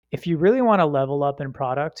If you really want to level up in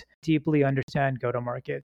product, deeply understand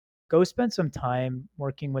go-to-market, go spend some time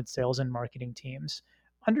working with sales and marketing teams.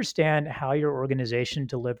 Understand how your organization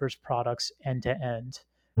delivers products end to end.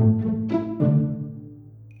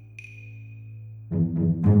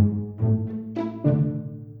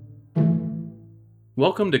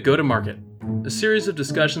 Welcome to Go-to-Market, a series of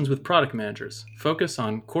discussions with product managers focused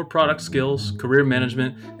on core product skills, career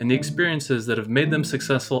management, and the experiences that have made them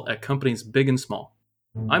successful at companies big and small.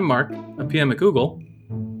 I'm Mark, a PM at Google.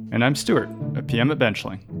 And I'm Stuart, a PM at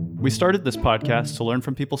Benchling. We started this podcast to learn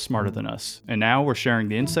from people smarter than us, and now we're sharing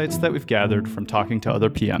the insights that we've gathered from talking to other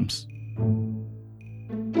PMs.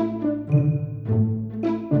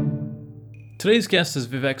 Today's guest is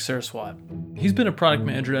Vivek Saraswat. He's been a product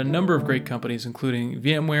manager at a number of great companies, including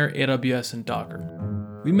VMware, AWS, and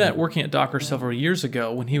Docker. We met working at Docker several years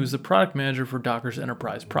ago when he was the product manager for Docker's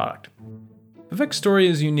enterprise product. Vivek's story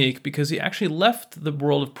is unique because he actually left the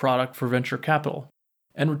world of product for venture capital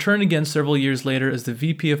and returned again several years later as the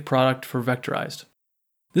VP of product for Vectorized.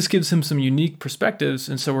 This gives him some unique perspectives,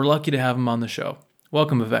 and so we're lucky to have him on the show.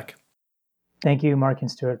 Welcome, Vivek. Thank you, Mark and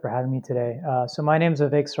Stuart, for having me today. So my name is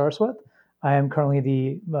Vivek Saraswat. I am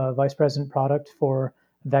currently the Vice President Product for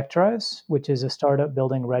Vectorize, which is a startup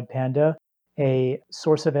building Red Panda, a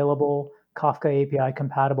source-available, Kafka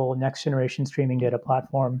API-compatible next-generation streaming data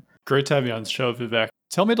platform. Great to have you on the show, Vivek.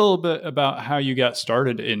 Tell me a little bit about how you got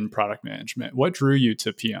started in product management. What drew you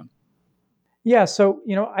to PM? Yeah, so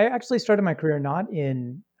I actually started my career not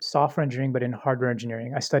in software engineering, but in hardware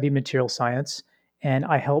engineering. I studied material science, and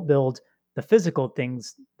I helped build the physical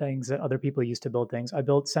things that other people used to build things. I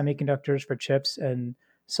built semiconductors for chips and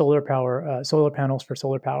solar panels for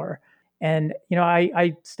solar power. And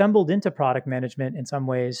I stumbled into product management in some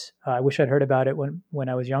ways. I wish I'd heard about it when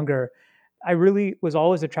I was younger. I really was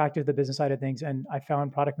always attracted to the business side of things, and I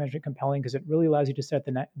found product management compelling because it really allows you to set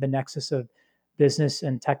the nexus of business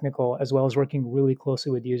and technical, as well as working really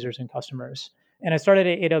closely with users and customers. And I started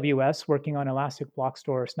at AWS working on Elastic Block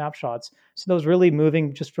Store snapshots. So that was really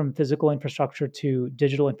moving just from physical infrastructure to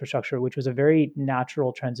digital infrastructure, which was a very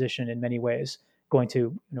natural transition in many ways, going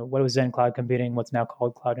to what was then cloud computing, what's now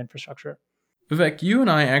called cloud infrastructure. Vivek, you and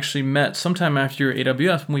I actually met sometime after your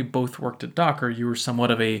AWS when we both worked at Docker. You were somewhat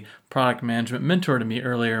of a product management mentor to me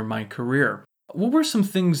earlier in my career. What were some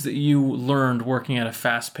things that you learned working at a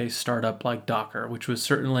fast-paced startup like Docker, which was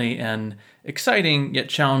certainly an exciting yet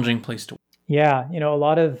challenging place to work? Yeah, a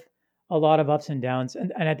lot of ups and downs.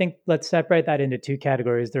 And I think let's separate that into two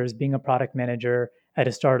categories. There's being a product manager at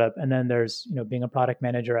a startup, and then there's, being a product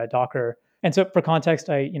manager at Docker. And so for context,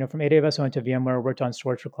 from AWS, I went to VMware, worked on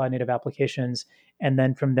storage for cloud native applications, and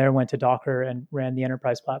then from there went to Docker and ran the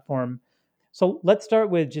enterprise platform. So let's start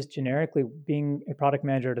with just generically being a product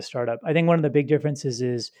manager at a startup. I think one of the big differences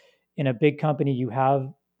is in a big company, you have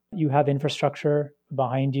infrastructure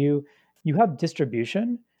behind you, you have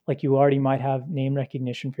distribution. Like you already might have name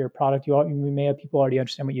recognition for your product. You may have people already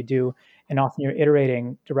understand what you do, and often you're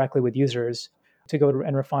iterating directly with users to go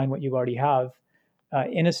and refine what you already have.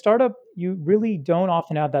 In a startup, you really don't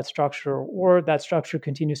often have that structure, or that structure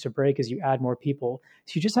continues to break as you add more people.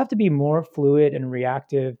 So you just have to be more fluid and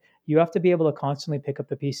reactive. You have to be able to constantly pick up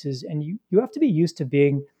the pieces, and you have to be used to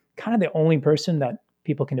being kind of the only person that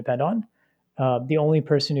people can depend on. The only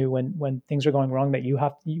person who, when things are going wrong, that you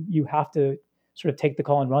have to sort of take the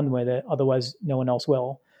call and run with it. Otherwise, no one else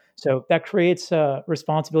will. So that creates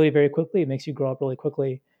responsibility very quickly. It makes you grow up really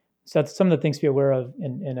quickly. So that's some of the things to be aware of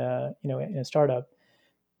in a startup.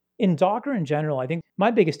 In Docker in general, I think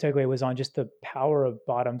my biggest takeaway was on just the power of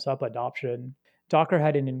bottoms up adoption. Docker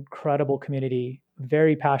had an incredible community,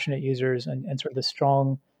 very passionate users, and sort of the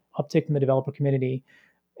strong uptick in the developer community.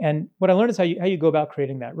 And what I learned is how you go about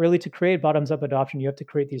creating that. Really, to create bottoms up adoption, you have to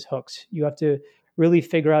create these hooks. You have to really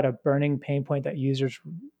figure out a burning pain point that users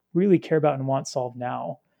really care about and want solved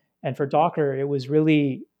now. And for Docker, it was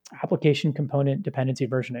really application component dependency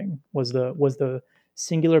versioning was the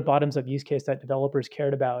singular bottoms up use case that developers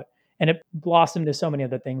cared about. And it blossomed to so many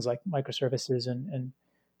other things like microservices and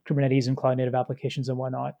Kubernetes and cloud native applications and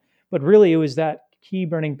whatnot. But really, it was that key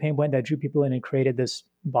burning pain point that drew people in and created this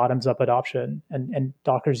bottoms up adoption, and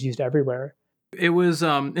Docker's used everywhere. It was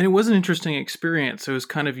an interesting experience. It was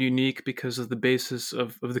kind of unique because of the basis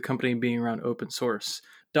of the company being around open source.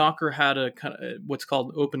 Docker had a kind of what's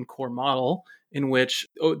called an open core model in which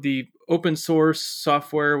the open source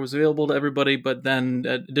software was available to everybody, but then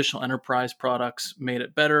additional enterprise products made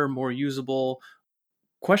it better, more usable.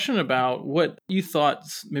 Question about what you thought,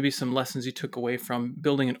 maybe some lessons you took away from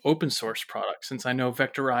building an open source product, since I know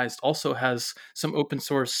Vectorized also has some open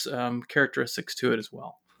source characteristics to it as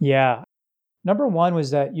well. Yeah. Number one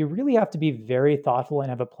was that you really have to be very thoughtful and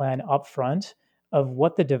have a plan upfront of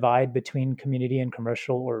what the divide between community and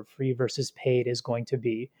commercial or free versus paid is going to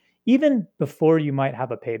be, even before you might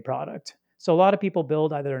have a paid product. So a lot of people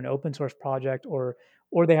build either an open source project or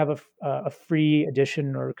they have a free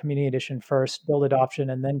edition or community edition first, build adoption,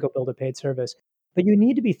 and then go build a paid service. But you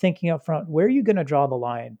need to be thinking upfront, where are you going to draw the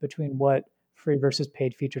line between what free versus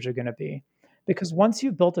paid features are going to be? Because once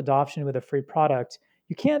you've built adoption with a free product,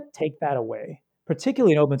 you can't take that away,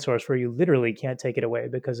 particularly in open source where you literally can't take it away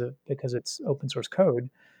because it's open source code.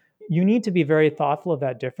 You need to be very thoughtful of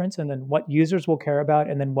that difference and then what users will care about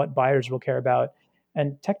and then what buyers will care about.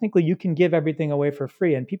 And technically you can give everything away for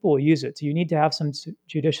free and people will use it. So you need to have some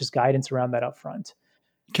judicious guidance around that upfront.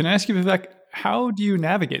 Can I ask you, Vivek, how do you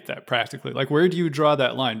navigate that practically? Like, where do you draw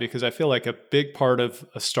that line? Because I feel like a big part of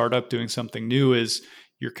a startup doing something new is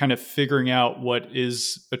you're kind of figuring out what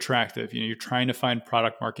is attractive. You're trying to find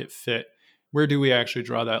product market fit. Where do we actually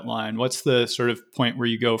draw that line? What's the sort of point where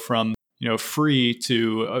you go from, free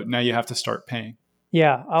to now you have to start paying?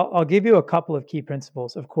 Yeah, I'll give you a couple of key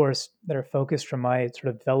principles, of course, that are focused from my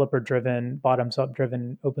sort of developer-driven, bottoms-up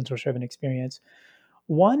driven, open source-driven experience.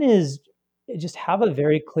 One is just have a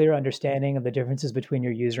very clear understanding of the differences between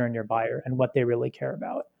your user and your buyer and what they really care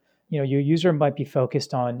about. Your user might be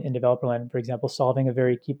focused on, in developer land, for example, solving a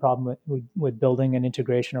very key problem with building an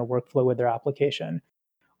integration or workflow with their application.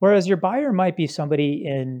 Whereas your buyer might be somebody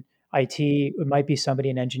in IT, it might be somebody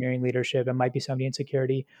in engineering leadership, it might be somebody in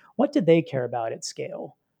security. What do they care about at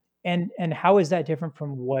scale? And how is that different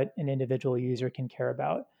from what an individual user can care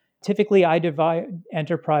about? Typically, I divide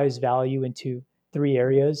enterprise value into three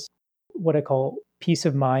areas, what I call peace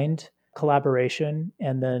of mind, collaboration,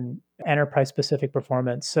 and then enterprise-specific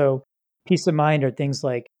performance. So peace of mind are things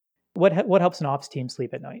like what helps an ops team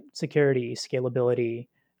sleep at night? Security, scalability,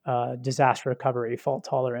 disaster recovery, fault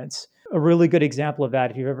tolerance. A really good example of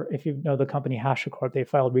that, if you know the company HashiCorp, they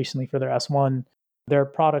filed recently for their S1, their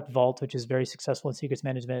product Vault, which is very successful in secrets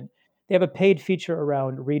management. They have a paid feature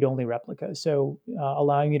around read-only replicas, so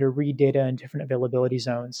allowing you to read data in different availability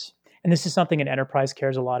zones. And this is something an enterprise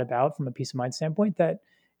cares a lot about from a peace of mind standpoint that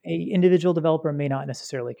an individual developer may not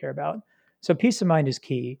necessarily care about. So peace of mind is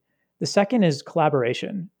key. The second is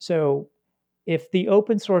collaboration. So if the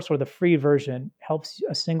open source or the free version helps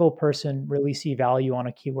a single person really see value on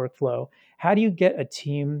a key workflow, how do you get a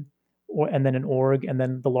team and then an org and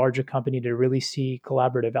then the larger company to really see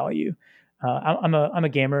collaborative value? I'm a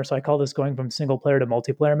gamer, so I call this going from single player to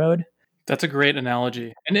multiplayer mode. That's a great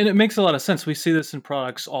analogy. And it makes a lot of sense. We see this in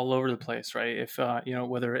products all over the place, right? If,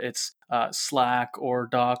 whether it's Slack or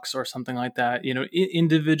Docs or something like that,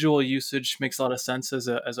 individual usage makes a lot of sense as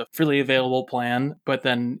a freely available plan, but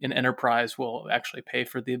then an enterprise will actually pay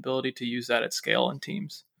for the ability to use that at scale in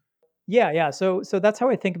teams. Yeah. So that's how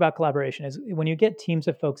I think about collaboration is when you get teams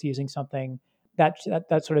of folks using something, that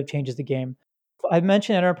sort of changes the game. I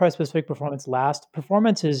mentioned enterprise-specific performance last.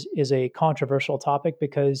 Performance is a controversial topic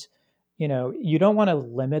because you don't want to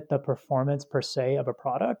limit the performance per se of a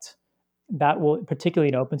product. That will, particularly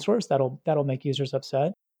in open source, that'll make users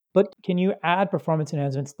upset. But can you add performance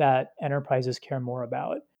enhancements that enterprises care more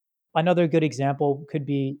about? Another good example could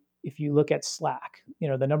be if you look at Slack.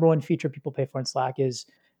 The number one feature people pay for in Slack is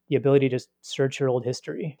the ability to search your old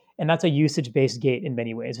history. And that's a usage-based gate in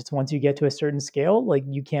many ways. It's once you get to a certain scale, like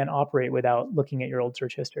you can't operate without looking at your old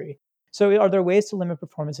search history. So are there ways to limit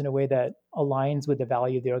performance in a way that aligns with the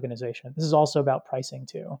value of the organization? This is also about pricing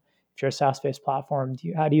too. If you're a SaaS-based platform,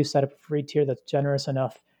 how do you set up a free tier that's generous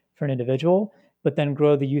enough for an individual, but then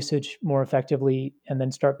grow the usage more effectively and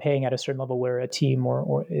then start paying at a certain level where a team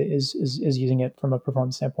or is using it from a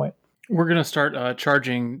performance standpoint? We're going to start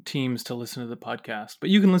charging teams to listen to the podcast, but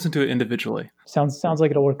you can listen to it individually. Sounds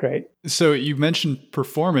like it'll work great. So you mentioned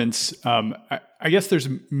performance. I guess there's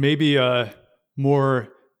maybe a more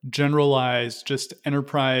generalized just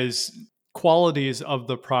enterprise qualities of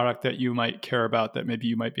the product that you might care about that maybe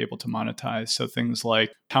you might be able to monetize. So things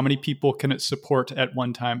like how many people can it support at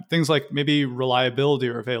one time? Things like maybe reliability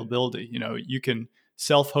or availability. You can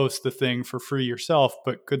self-host the thing for free yourself,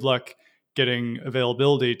 but good luck getting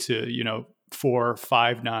availability to, 4,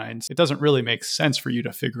 5 nines. It doesn't really make sense for you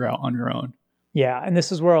to figure out on your own. Yeah. And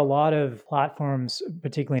this is where a lot of platforms,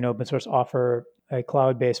 particularly in open source, offer a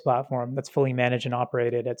cloud-based platform that's fully managed and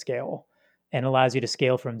operated at scale and allows you to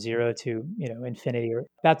scale from 0 to infinity.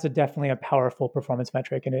 That's definitely a powerful performance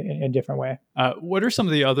metric in a different way. What are some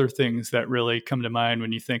of the other things that really come to mind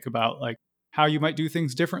when you think about like how you might do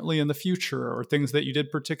things differently in the future or things that you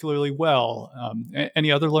did particularly well?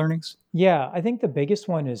 Any other learnings? Yeah, I think the biggest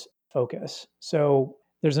one is focus. So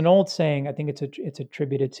There's an old saying, I think it's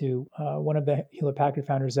attributed to one of the Hewlett Packard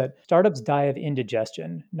founders, that startups die of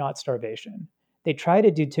indigestion, not starvation. They try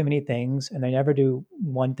to do too many things and they never do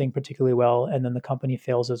one thing particularly well, and then the company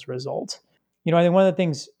fails as a result. I think one of the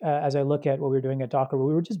things, as I look at what we were doing at Docker,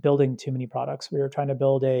 we were just building too many products. We were trying to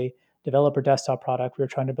build a developer desktop product. We were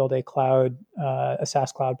trying to build a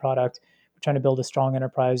SaaS cloud product. We're trying to build a strong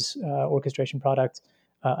enterprise orchestration product,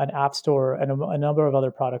 an app store, and a number of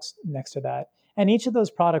other products next to that. And each of those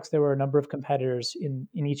products, there were a number of competitors in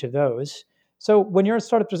each of those. So when you're a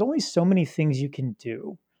startup, there's only so many things you can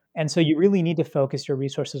do. And so you really need to focus your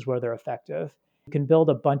resources where they're effective. You can build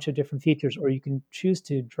a bunch of different features, or you can choose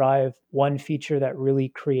to drive one feature that really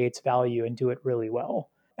creates value and do it really well.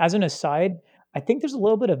 As an aside, I think there's a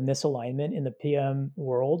little bit of misalignment in the PM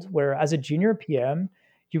world, where as a junior PM,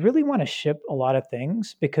 you really want to ship a lot of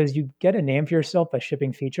things because you get a name for yourself by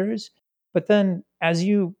shipping features. But then as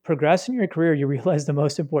you progress in your career, you realize the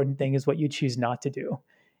most important thing is what you choose not to do.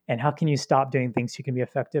 And how can you stop doing things so you can be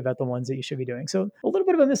effective at the ones that you should be doing? So a little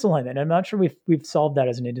bit of a misalignment. I'm not sure we've solved that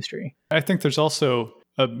as an industry. I think there's also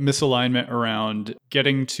a misalignment around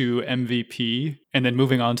getting to MVP and then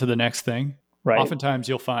moving on to the next thing. Right. Oftentimes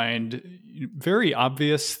you'll find very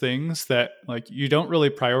obvious things that like you don't really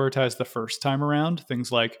prioritize the first time around.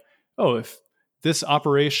 Things like, oh, if this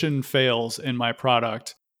operation fails in my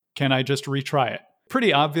product, can I just retry it?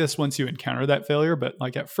 Pretty obvious once you encounter that failure, but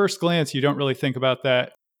like at first glance, you don't really think about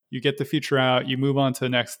that. You get the feature out, you move on to the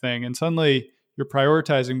next thing, and suddenly you're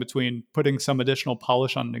prioritizing between putting some additional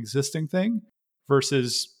polish on an existing thing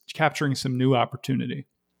versus capturing some new opportunity.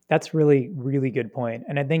 That's really, really good point.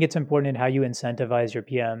 And I think it's important in how you incentivize your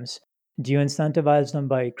PMs. Do you incentivize them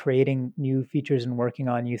by creating new features and working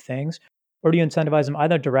on new things? Or do you incentivize them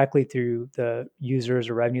either directly through the users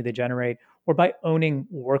or revenue they generate, or by owning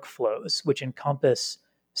workflows, which encompass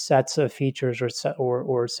sets of features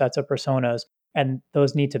or sets of personas, and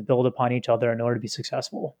those need to build upon each other in order to be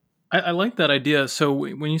successful? I like that idea. So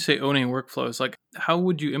when you say owning workflows, like how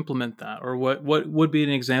would you implement that? Or what would be an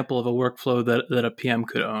example of a workflow that a PM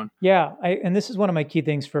could own? Yeah, and this is one of my key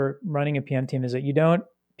things for running a PM team is that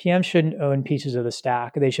PMs shouldn't own pieces of the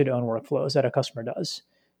stack. They should own workflows that a customer does.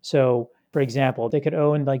 So for example, they could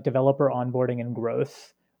own like developer onboarding and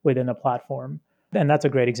growth within a platform. And that's a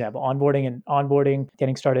great example. Onboarding,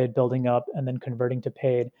 getting started, building up, and then converting to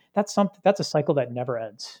paid. That's a cycle that never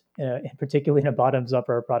ends, particularly in a bottoms-up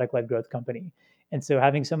or a product-led growth company. And so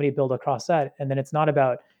having somebody build across that, and then it's not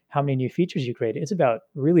about how many new features you create. It's about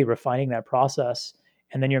really refining that process.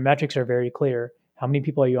 And then your metrics are very clear. How many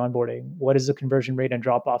people are you onboarding? What does the conversion rate and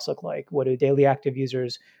drop-offs look like? What do daily active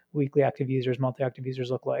users, weekly active users, monthly active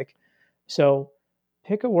users look like? So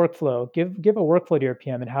pick a workflow, give a workflow to your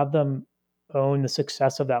PM and have them own the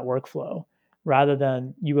success of that workflow rather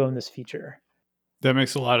than you own this feature. That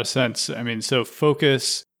makes a lot of sense. I mean, so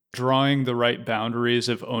focus, drawing the right boundaries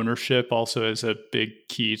of ownership also is a big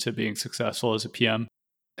key to being successful as a PM.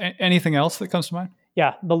 Anything else that comes to mind?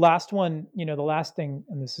 Yeah, the last one, the last thing,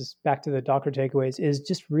 and this is back to the Docker takeaways, is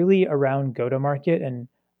just really around go-to-market and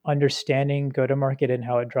understanding go-to-market and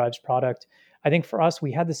how it drives product. I think for us,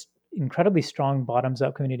 we had this incredibly strong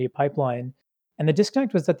bottoms-up community pipeline. And the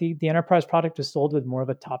disconnect was that the enterprise product was sold with more of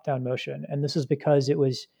a top-down motion. And this is because it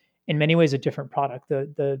was, in many ways, a different product.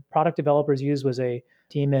 The product developers used was a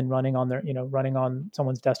daemon running on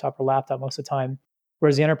someone's desktop or laptop most of the time,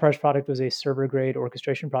 whereas the enterprise product was a server-grade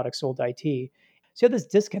orchestration product sold to IT. So you have this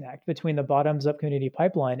disconnect between the bottoms-up community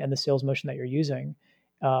pipeline and the sales motion that you're using.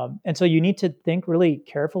 And so you need to think really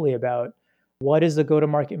carefully about what is the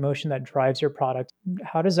go-to-market motion that drives your product?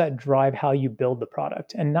 How does that drive how you build the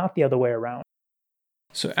product, and not the other way around?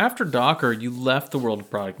 So after Docker, you left the world of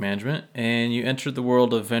product management and you entered the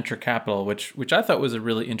world of venture capital, which I thought was a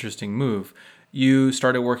really interesting move. You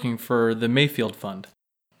started working for the Mayfield Fund.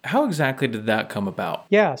 How exactly did that come about?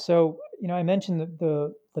 Yeah, so I mentioned that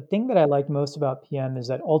the thing that I like most about PM is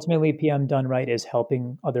that ultimately PM done right is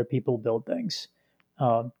helping other people build things.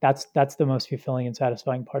 That's the most fulfilling and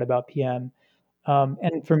satisfying part about PM.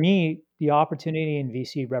 And for me, the opportunity in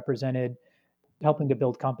VC represented helping to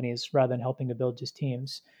build companies rather than helping to build just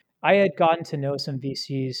teams. I had gotten to know some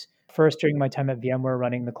VCs first during my time at VMware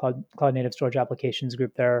running the cloud native storage applications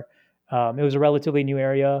group there. It was a relatively new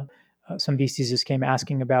area. Some VCs just came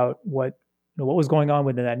asking about what was going on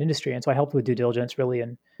within that industry. And so I helped with due diligence really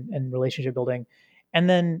and relationship building. And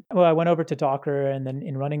then I went over to Docker, and then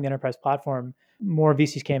in running the enterprise platform, more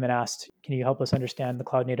VCs came and asked, can you help us understand the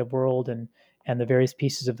cloud native world and the various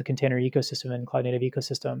pieces of the container ecosystem and cloud native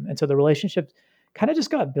ecosystem? And so the relationship kind of just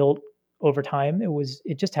got built over time.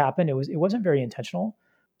 It just happened. It wasn't very intentional.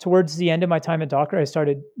 towards the end of my time at Docker, I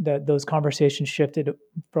started those conversations shifted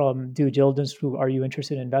from due diligence to are you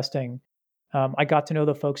interested in investing? I got to know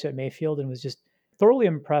the folks at Mayfield and was just thoroughly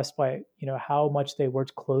impressed by how much they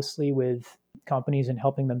worked closely with companies and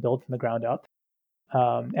helping them build from the ground up.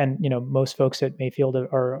 And most folks at Mayfield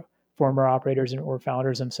are former operators or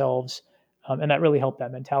founders themselves, and that really helped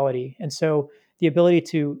that mentality. And so the ability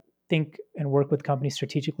to think and work with companies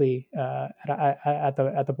strategically at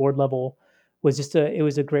the board level was it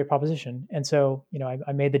was a great proposition. And so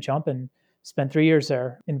I made the jump and spent 3 years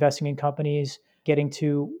there investing in companies, getting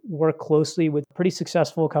to work closely with pretty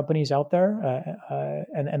successful companies out there,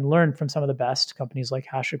 and learn from some of the best companies like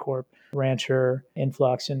HashiCorp, Rancher,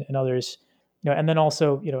 Influx, and others. And then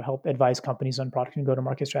also help advise companies on product and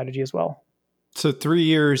go-to-market strategy as well. So 3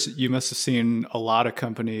 years, you must have seen a lot of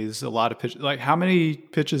companies, a lot of pitches. Like, how many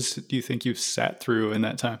pitches do you think you've sat through in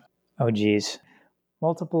that time? Oh, geez.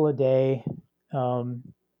 Multiple a day,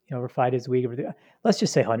 over 5 days a week. Let's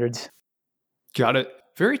just say hundreds. Got it.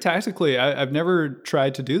 Very tactically, I've never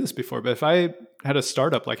tried to do this before, but if I had a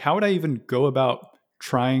startup, like how would I even go about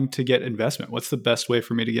trying to get investment? What's the best way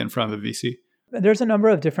for me to get in front of a VC? There's a number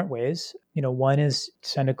of different ways. One is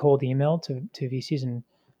send a cold email to VCs, and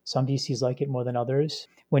some VCs like it more than others.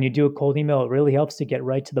 When you do a cold email, it really helps to get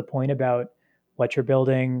right to the point about what you're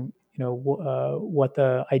building, what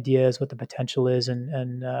the idea is, what the potential is,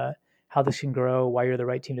 and how this can grow, why you're the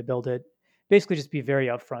right team to build it. Basically, just be very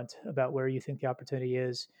upfront about where you think the opportunity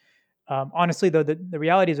is. Honestly, though, the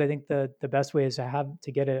reality is I think the best way is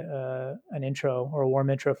to get an intro or a warm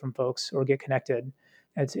intro from folks or get connected.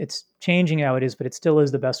 It's changing nowadays, but it still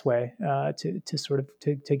is the best way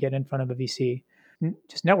to get in front of a VC.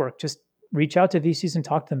 Just network, just reach out to VCs and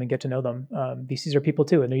talk to them and get to know them. VCs are people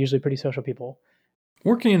too, and they're usually pretty social people.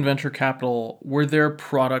 Working in venture capital, were there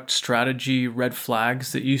product strategy red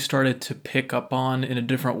flags that you started to pick up on in a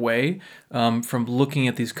different way from looking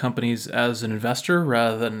at these companies as an investor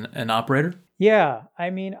rather than an operator? Yeah,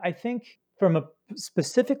 I think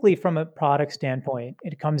specifically from a product standpoint,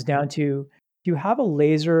 it comes down to you have a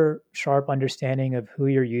laser sharp understanding of who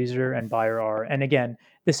your user and buyer are. And again,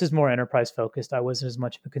 this is more enterprise focused. I wasn't as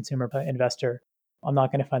much of a consumer investor. I'm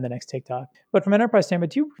not going to find the next TikTok. But from an enterprise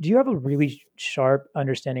standpoint, do you have a really sharp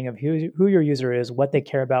understanding of who your user is, what they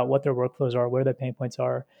care about, what their workflows are, where their pain points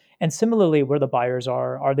are, and similarly, where the buyers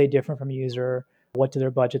are? Are they different from a user? What do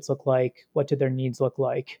their budgets look like? What do their needs look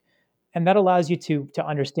like? And that allows you to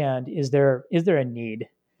understand, is there a need?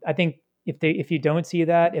 I think if you don't see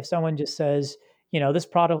that, if someone just says, this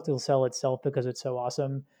product will sell itself because it's so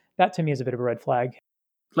awesome, that to me is a bit of a red flag.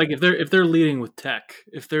 Like if they're leading with tech,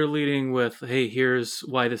 if they're leading with, hey, here's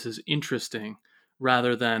why this is interesting,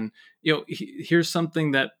 rather than, here's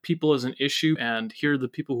something that people is an issue, and here are the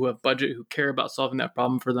people who have budget who care about solving that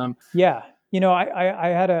problem for them. Yeah,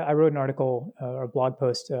 I wrote an article or a blog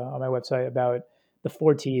post on my website about the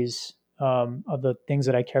 4 T's of the things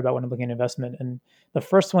that I care about when I'm looking at investment, and the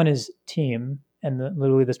first one is team. And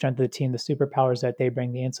literally the strength of the team, the superpowers that they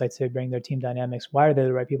bring, the insights they bring, their team dynamics. Why are they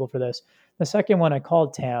the right people for this? The second one I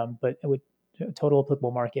called TAM, but it would total applicable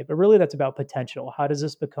market. But really that's about potential. How does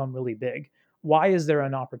this become really big? Why is there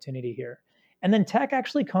an opportunity here? And then tech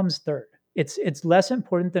actually comes third. It's less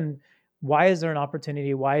important than why is there an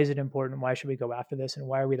opportunity? Why is it important? Why should we go after this? And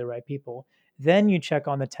why are we the right people? Then you check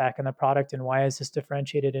on the tech and the product and why is this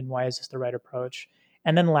differentiated and why is this the right approach?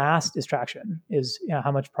 And then last is traction, is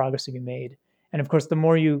how much progress have you made? And of course, the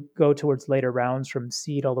more you go towards later rounds from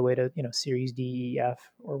seed all the way to Series D, E, F,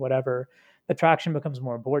 or whatever, the traction becomes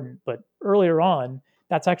more important. But earlier on,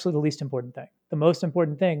 that's actually the least important thing. The most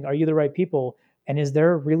important thing, are you the right people? And is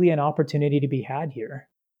there really an opportunity to be had here?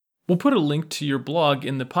 We'll put a link to your blog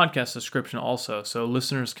in the podcast description also, so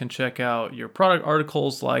listeners can check out your product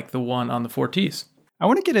articles like the one on the 4 T's. I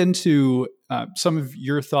want to get into some of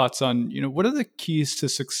your thoughts on, what are the keys to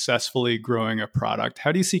successfully growing a product?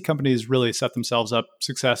 How do you see companies really set themselves up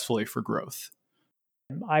successfully for growth?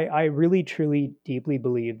 I really, truly, deeply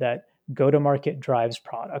believe that go-to-market drives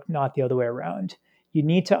product, not the other way around. You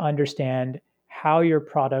need to understand how your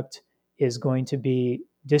product is going to be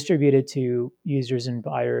distributed to users and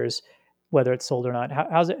buyers, whether it's sold or not.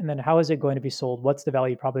 How is it going to be sold? What's the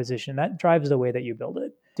value proposition? That drives the way that you build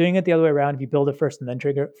it. Doing it the other way around, if you build it first and then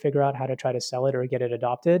figure out how to try to sell it or get it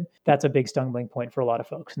adopted, that's a big stumbling point for a lot of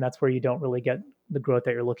folks. And that's where you don't really get the growth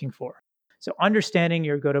that you're looking for. So understanding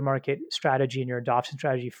your go-to-market strategy and your adoption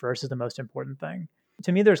strategy first is the most important thing.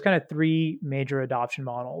 To me, there's kind of 3 major adoption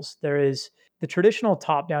models. There is the traditional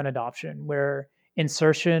top-down adoption where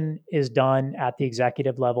insertion is done at the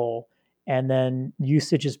executive level And then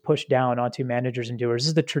usage is pushed down onto managers and doers. This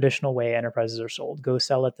is the traditional way enterprises are sold. Go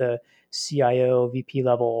sell at the CIO, VP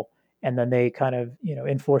level, and then they kind of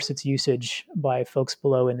enforce its usage by folks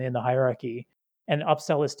below in the hierarchy. And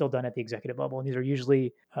upsell is still done at the executive level. And these are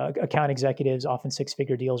usually account executives, often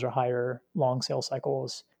six-figure deals or higher, long sales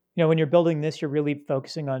cycles. When you're building this, you're really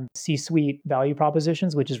focusing on C-suite value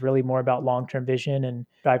propositions, which is really more about long-term vision and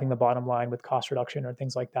driving the bottom line with cost reduction or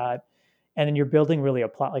things like that. And then you're building really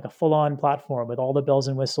like a full-on platform with all the bells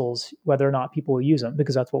and whistles, whether or not people will use them,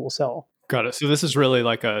 because that's what will sell. Got it. So this is really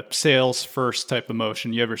like a sales first type of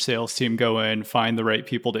motion. You have your sales team go in, find the right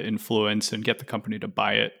people to influence and get the company to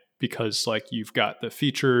buy it, because like you've got the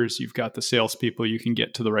features, you've got the salespeople, you can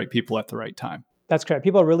get to the right people at the right time. That's correct.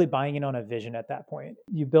 People are really buying in on a vision at that point.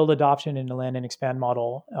 You build adoption in a land and expand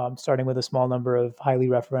model, starting with a small number of highly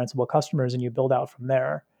referenceable customers, and you build out from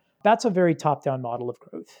there. That's a very top-down model of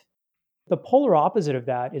growth. The polar opposite of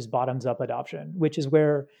that is bottoms-up adoption, which is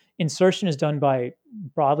where insertion is done by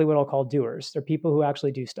broadly what I'll call doers. They're people who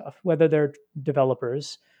actually do stuff, whether they're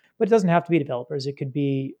developers, but it doesn't have to be developers. It could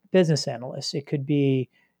be business analysts. It could be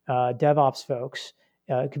DevOps folks.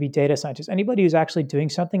 It could be data scientists. Anybody who's actually doing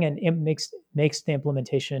something and makes the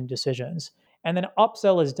implementation decisions. And then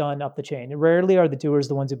upsell is done up the chain. Rarely are the doers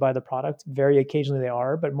the ones who buy the product. Very occasionally they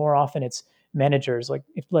are, but more often it's managers. Like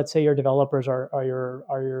if let's say your developers are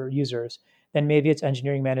your users, then maybe it's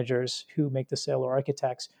engineering managers who make the sale or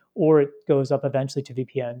architects, or it goes up eventually to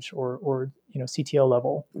VPN or CTO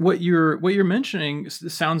level. What you're mentioning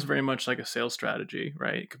sounds very much like a sales strategy,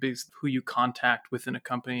 right? It could be who you contact within a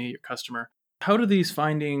company, your customer. How do these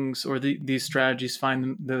findings or these strategies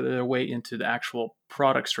find their way into the actual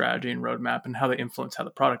product strategy and roadmap, and how they influence how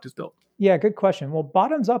the product is built? Yeah, good question. Well,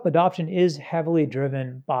 bottoms-up adoption is heavily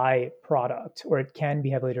driven by product, or it can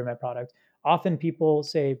be heavily driven by product. Often people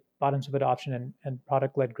say bottoms-up adoption and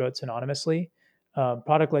product-led growth synonymously.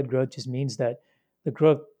 Product-led growth just means that the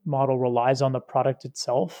growth model relies on the product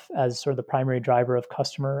itself as sort of the primary driver of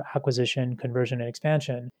customer acquisition, conversion, and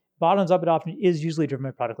expansion. Bottoms-up adoption is usually driven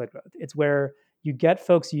by product-led growth. It's where you get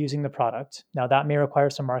folks using the product. Now, that may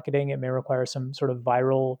require some marketing. It may require some sort of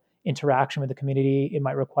viral interaction with the community. It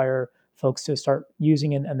might require folks to start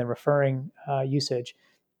using and then referring usage.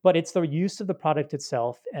 But it's the use of the product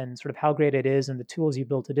itself and sort of how great it is and the tools you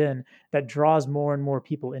built it in that draws more and more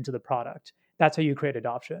people into the product. That's how you create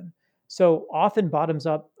adoption. So often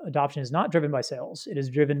bottoms-up adoption is not driven by sales. It is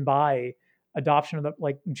driven by adoption of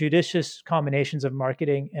the judicious combinations of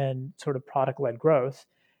marketing and sort of product-led growth.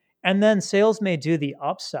 And then sales may do the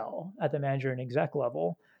upsell at the manager and exec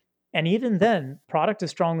level. And even then, product is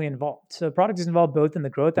strongly involved. So product is involved both in the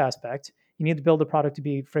growth aspect. You need to build a product to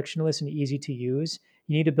be frictionless and easy to use.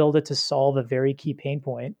 You need to build it to solve a very key pain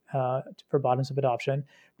point for bottoms-up adoption.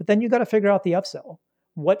 But then you got to figure out the upsell.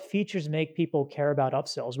 What features make people care about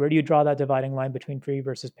upsells? Where do you draw that dividing line between free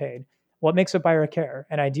versus paid? What makes a buyer care?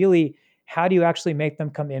 And ideally, how do you actually make them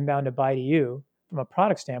come inbound to buy to you from a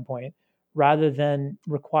product standpoint, rather than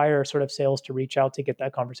require sort of sales to reach out to get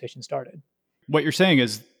that conversation started? What you're saying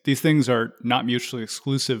is these things are not mutually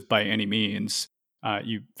exclusive by any means.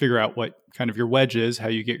 You figure out what kind of your wedge is, how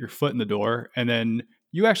you get your foot in the door, and then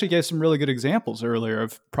you actually gave some really good examples earlier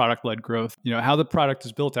of product-led growth. How the product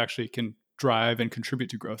is built actually can drive and contribute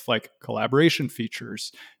to growth, like collaboration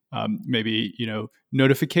features, maybe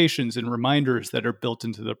notifications and reminders that are built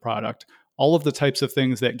into the product. All of the types of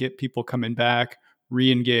things that get people coming back,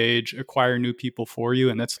 re-engage, acquire new people for you,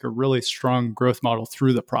 and that's a really strong growth model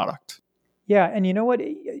through the product. Yeah, and you know what?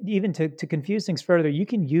 Even to confuse things further, you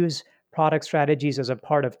can use product strategies as a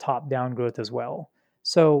part of top-down growth as well.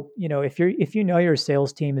 So, if your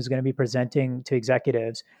sales team is going to be presenting to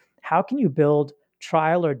executives, how can you build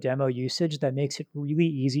trial or demo usage that makes it really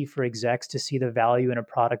easy for execs to see the value in a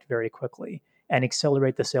product very quickly and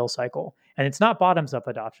accelerate the sales cycle? And it's not bottoms-up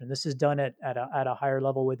adoption. This is done at a higher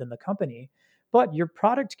level within the company. But your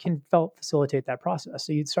product can facilitate that process.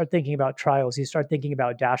 So you start thinking about trials. You start thinking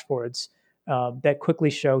about dashboards that quickly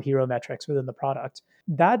show hero metrics within the product.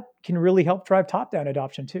 That can really help drive top-down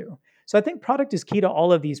adoption too. So I think product is key to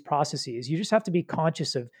all of these processes. You just have to be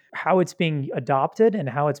conscious of how it's being adopted and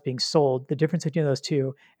how it's being sold, the difference between those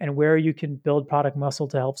two, and where you can build product muscle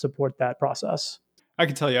to help support that process. I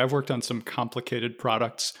can tell you, I've worked on some complicated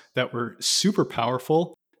products that were super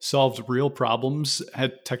powerful, solved real problems,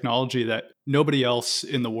 had technology that nobody else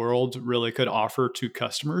in the world really could offer to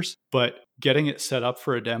customers, but getting it set up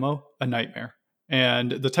for a demo, a nightmare.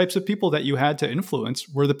 And the types of people that you had to influence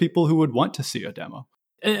were the people who would want to see a demo.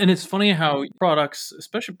 And it's funny how products,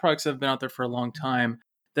 especially products that have been out there for a long time,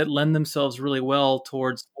 that lend themselves really well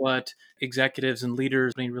towards what executives and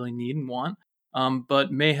leaders really need and want.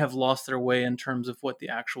 but may have lost their way in terms of what the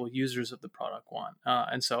actual users of the product want.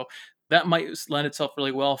 And so that might lend itself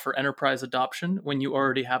really well for enterprise adoption when you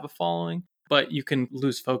already have a following, but you can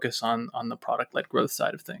lose focus on the product-led growth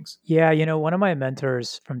side of things. Yeah, one of my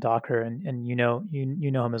mentors from Docker, and you know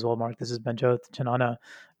him as well, Mark. This is Benjot Chanana.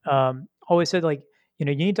 Always said, like, you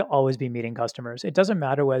need to always be meeting customers. It doesn't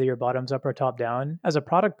matter whether you're bottoms up or top down. As a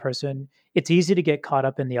product person, it's easy to get caught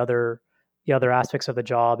up in the other aspects of the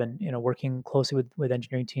job, and working closely with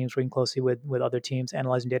engineering teams, working closely with other teams,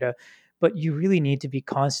 analyzing data. But you really need to be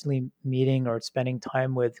constantly meeting or spending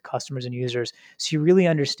time with customers and users, so you really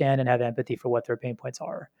understand and have empathy for what their pain points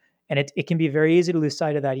are. And it can be very easy to lose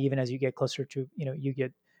sight of that, even as you get closer to, you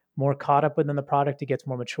get more caught up within the product, it gets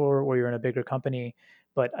more mature, or you're in a bigger company.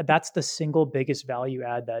 But that's the single biggest value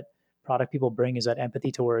add that product people bring, is that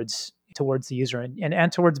empathy towards the user,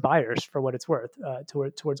 and towards buyers, for what it's worth,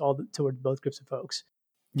 towards both groups of folks.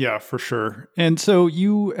 Yeah, for sure. And so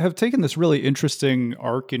you have taken this really interesting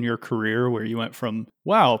arc in your career where you went from,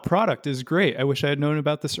 wow, product is great, I wish I had known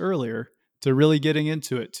about this earlier, to really getting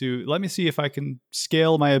into it, to let me see if I can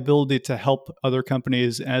scale my ability to help other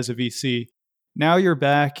companies as a VC. Now you're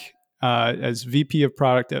back as VP of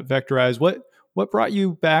product at Vectorize. What brought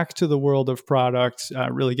you back to the world of product,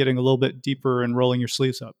 really getting a little bit deeper and rolling your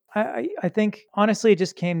sleeves up? I think, honestly, it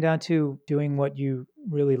just came down to doing what you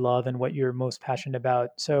really love and what you're most passionate about.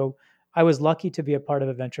 So I was lucky to be a part of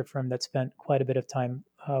a venture firm that spent quite a bit of time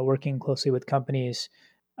working closely with companies.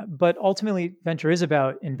 But ultimately, venture is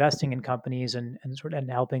about investing in companies and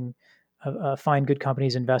helping find good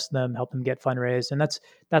companies, invest in them, help them get fundraised, and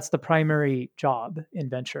that's the primary job in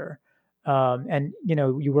venture. And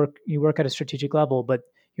you work at a strategic level, but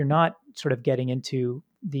you're not sort of getting into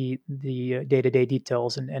the day-to-day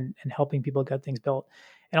details and helping people get things built.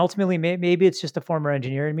 And ultimately, maybe it's just a former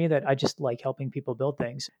engineer in me that I just like helping people build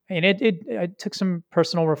things. And it took some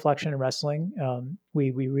personal reflection and wrestling.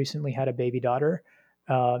 We recently had a baby daughter.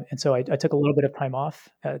 And so I took a little bit of time off.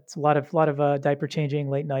 It's a lot of diaper changing,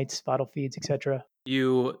 late nights, bottle feeds, etc.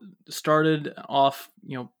 You started off,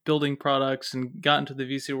 building products and got into the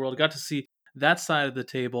VC world, got to see that side of the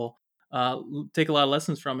table, take a lot of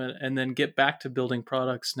lessons from it, and then get back to building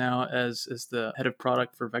products now as the head of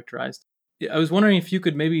product for Vectorized. I was wondering if you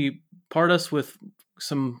could maybe part us with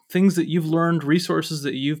some things that you've learned, resources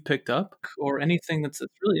that you've picked up, or anything that's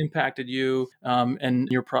really impacted you and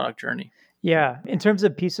your product journey. Yeah. In terms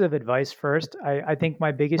of pieces of advice, first, I think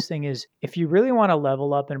my biggest thing is, if you really want to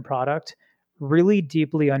level up in product, really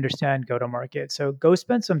deeply understand go-to-market. So go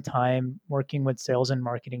spend some time working with sales and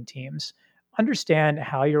marketing teams. Understand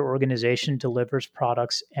how your organization delivers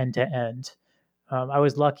products end to end. I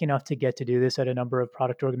was lucky enough to get to do this at a number of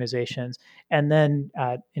product organizations. And then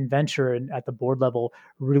in venture and at the board level,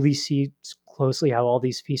 really see closely how all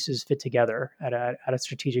these pieces fit together at a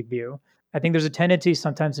strategic view. I think there's a tendency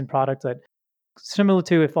sometimes in product that, similar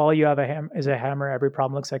to, if all you have is a hammer, every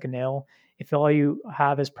problem looks like a nail. If all you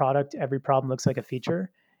have is product, every problem looks like a feature.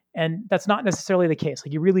 And that's not necessarily the case.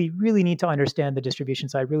 Like, you really, really need to understand the distribution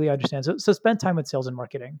side, really understand. So spend time with sales and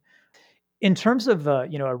marketing. In terms of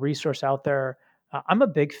a resource out there, I'm a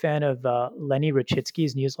big fan of Lenny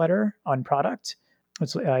Rachitsky's newsletter on product.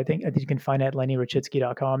 I think you can find it at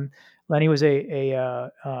lennyrachitsky.com. Lenny was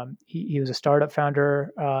he was a startup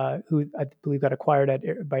founder who I believe got acquired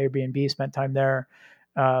by Airbnb, spent time there,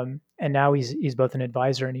 and now he's both an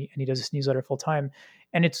advisor and he does this newsletter full time.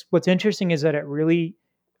 And what's interesting is that it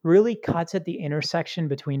really cuts at the intersection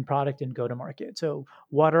between product and go-to-market. So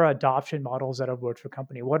what are adoption models that have worked for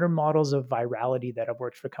company? What are models of virality that have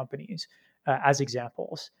worked for companies as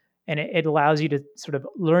examples? And it allows you to sort of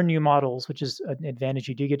learn new models, which is an advantage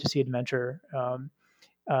you do get to see at venture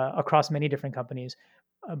across many different companies,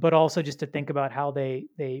 but also just to think about how they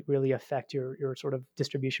really affect your sort of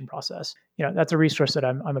distribution process. That's a resource that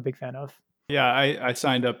I'm a big fan of. Yeah, I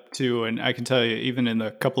signed up too, and I can tell you, even in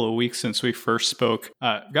the couple of weeks since we first spoke,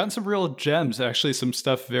 gotten some real gems, actually some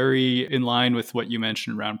stuff very in line with what you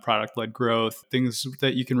mentioned around product-led growth, things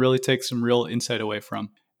that you can really take some real insight away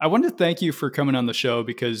from. I wanted to thank you for coming on the show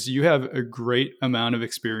because you have a great amount of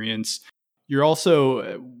experience. You're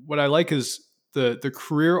also, what I like is the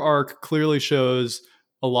career arc clearly shows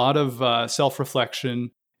a lot of self-reflection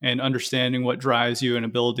and understanding what drives you and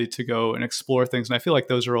ability to go and explore things. And I feel like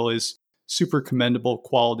those are always super commendable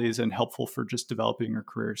qualities and helpful for just developing your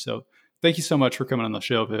career. So thank you so much for coming on the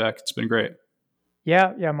show, Vivek. It's been great.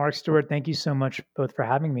 Yeah, Mark Stewart, thank you so much both for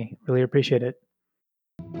having me. Really appreciate it.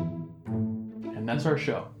 And that's our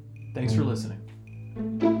show. Thanks for listening.